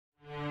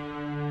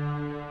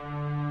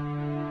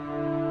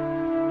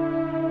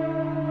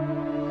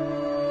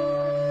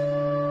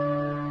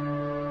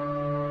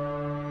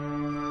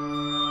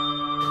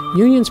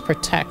Unions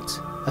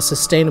protect a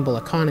sustainable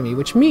economy,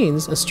 which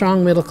means a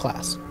strong middle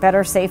class.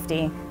 Better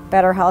safety,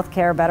 better health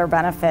care, better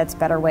benefits,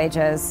 better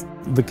wages.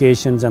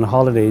 Vacations and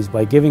holidays,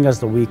 by giving us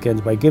the weekends,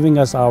 by giving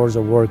us hours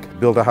of work.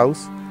 Build a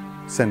house,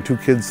 send 2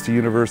 kids to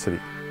university.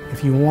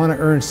 If you want to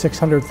earn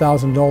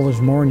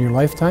 $600,000 more in your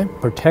lifetime,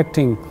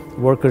 protecting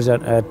workers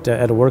at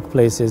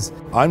workplaces.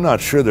 I'm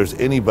not sure there's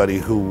anybody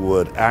who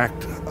would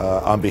act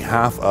on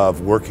behalf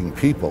of working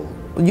people.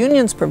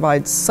 Unions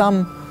provide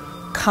some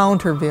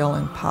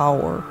countervailing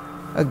power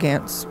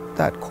against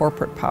that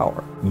corporate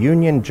power.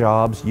 Union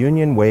jobs,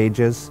 union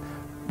wages,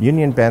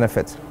 union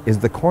benefits is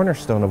the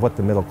cornerstone of what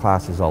the middle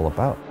class is all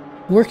about.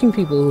 Working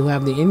people who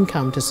have the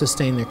income to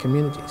sustain their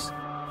communities.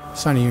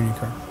 sign a union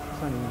card.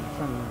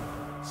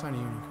 Sign a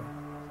union card.